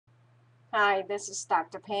Hi, this is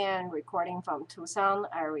Dr. Pan recording from Tucson,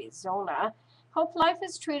 Arizona. Hope life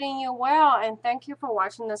is treating you well, and thank you for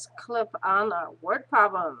watching this clip on a word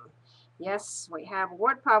problem. Yes, we have a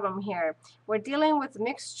word problem here. We're dealing with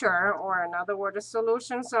mixture, or in other words, a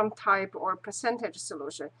solution, some type or percentage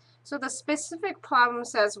solution. So the specific problem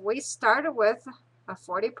says we started with a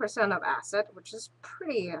 40% of acid, which is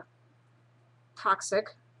pretty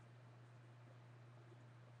toxic.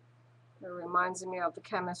 It reminds me of the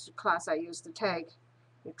chemistry class I used to take.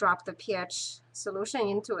 You drop the pH solution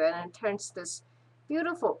into it and it turns this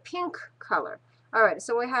beautiful pink color. All right,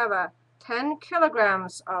 so we have a 10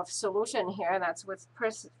 kilograms of solution here. That's with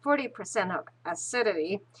 40% of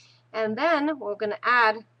acidity. And then we're going to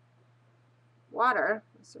add water,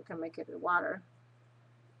 so we can make it water.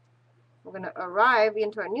 We're going to arrive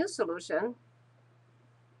into a new solution.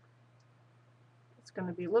 It's going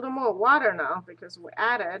to be a little more water now because we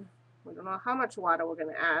added. We don't know how much water we're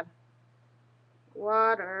going to add.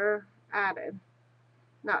 Water added.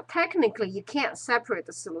 Now, technically, you can't separate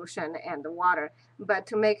the solution and the water, but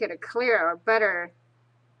to make it clear or better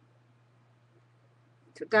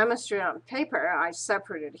to demonstrate on paper, I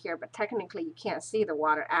separated here, but technically you can't see the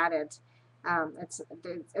water added.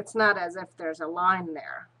 It's not as if there's a line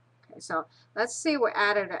there. Okay, so let's see we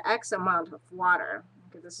added an X amount of water.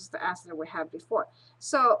 Okay, this is the acid we had before.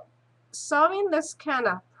 So solving this kind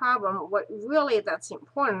of problem, what really that's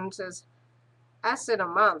important is acid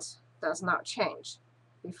amount does not change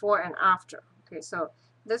before and after. Okay, so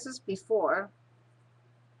this is before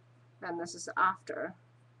and this is after.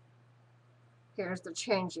 Here's the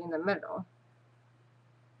change in the middle.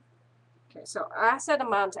 Okay, so acid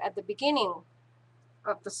amount at the beginning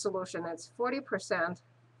of the solution is 40%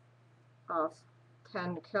 of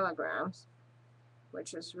 10 kilograms,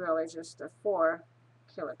 which is really just 4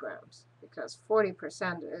 kilograms because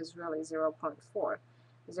 40% is really 0.4.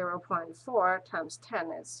 0.4 times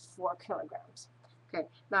 10 is 4 kilograms. Okay,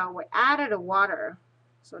 now we added water,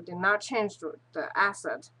 so did not change the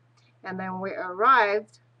acid, and then we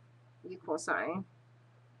arrived equal sign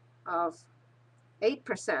of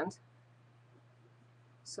 8%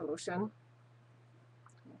 solution.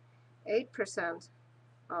 8%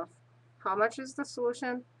 of how much is the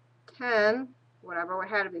solution? 10, whatever we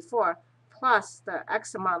had before, plus the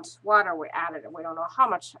X amount water we added. We don't know how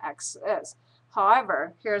much X is.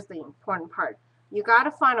 However, here's the important part. You got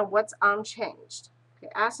to find out what's unchanged. Okay,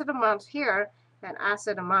 acid amount here and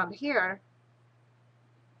acid amount here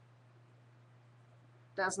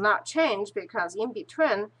does not change because in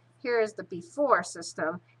between, here is the before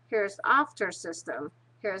system, here's the after system,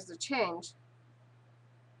 here's the change.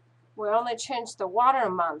 We only change the water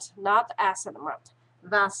amount, not the acid amount.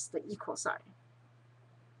 Thus the equal sign.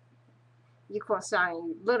 Equal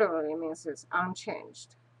sign literally means it's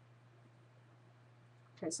unchanged.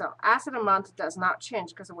 Okay, so acid amount does not change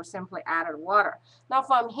because we simply added water. Now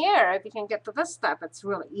from here, if you can get to this step, it's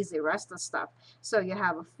really easy, rest of the stuff. So you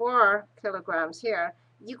have 4 kilograms here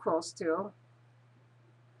equals to,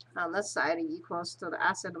 on this side, equals to the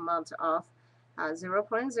acid amount of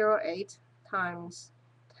 0.08 times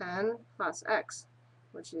 10 plus x,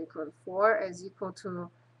 which equals 4 is equal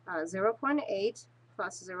to 0.8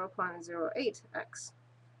 plus 0.08x.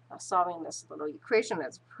 Solving this little equation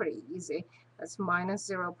is pretty easy. That's minus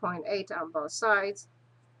 0.8 on both sides.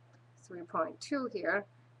 3.2 here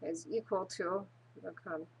is equal to, look,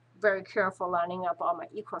 I'm very careful lining up all my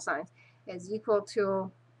equal signs, is equal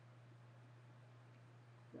to,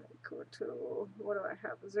 what do I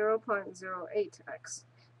have? 0.08x.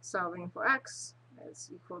 Solving for x is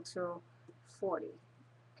equal to 40.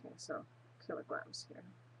 Okay, so kilograms here.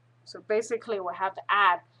 So basically we have to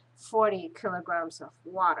add 40 kilograms of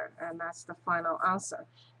water, and that's the final answer.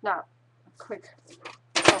 Now, a quick,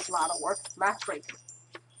 that's a lot of work, math break.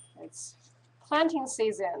 It's planting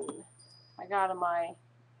season. I got my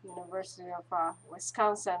University of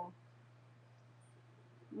Wisconsin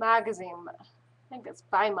magazine. I think it's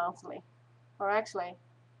bi-monthly, or actually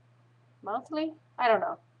monthly? I don't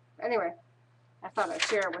know. Anyway, I thought I'd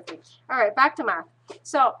share it with you. All right, back to math.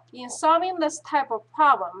 So in solving this type of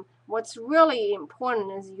problem, what's really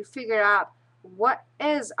important is you figure out what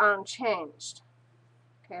is unchanged.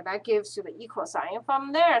 Okay, that gives you the equal sign. And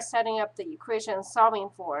from there, setting up the equation, solving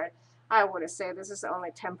for it, I would say this is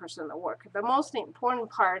only 10% of the work. The most important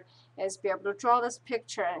part is be able to draw this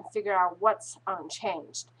picture and figure out what's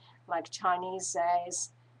unchanged. Like Chinese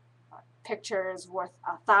says, picture is worth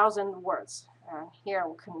 1,000 words. Here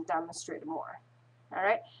we can demonstrate more. All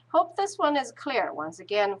right, hope this one is clear. Once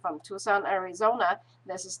again, from Tucson, Arizona,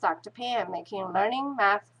 this is Dr. Pan making learning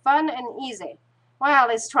math fun and easy. Well,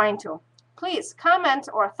 it's trying to. Please comment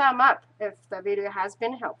or thumb up if the video has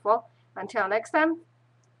been helpful. Until next time,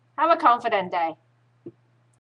 have a confident day.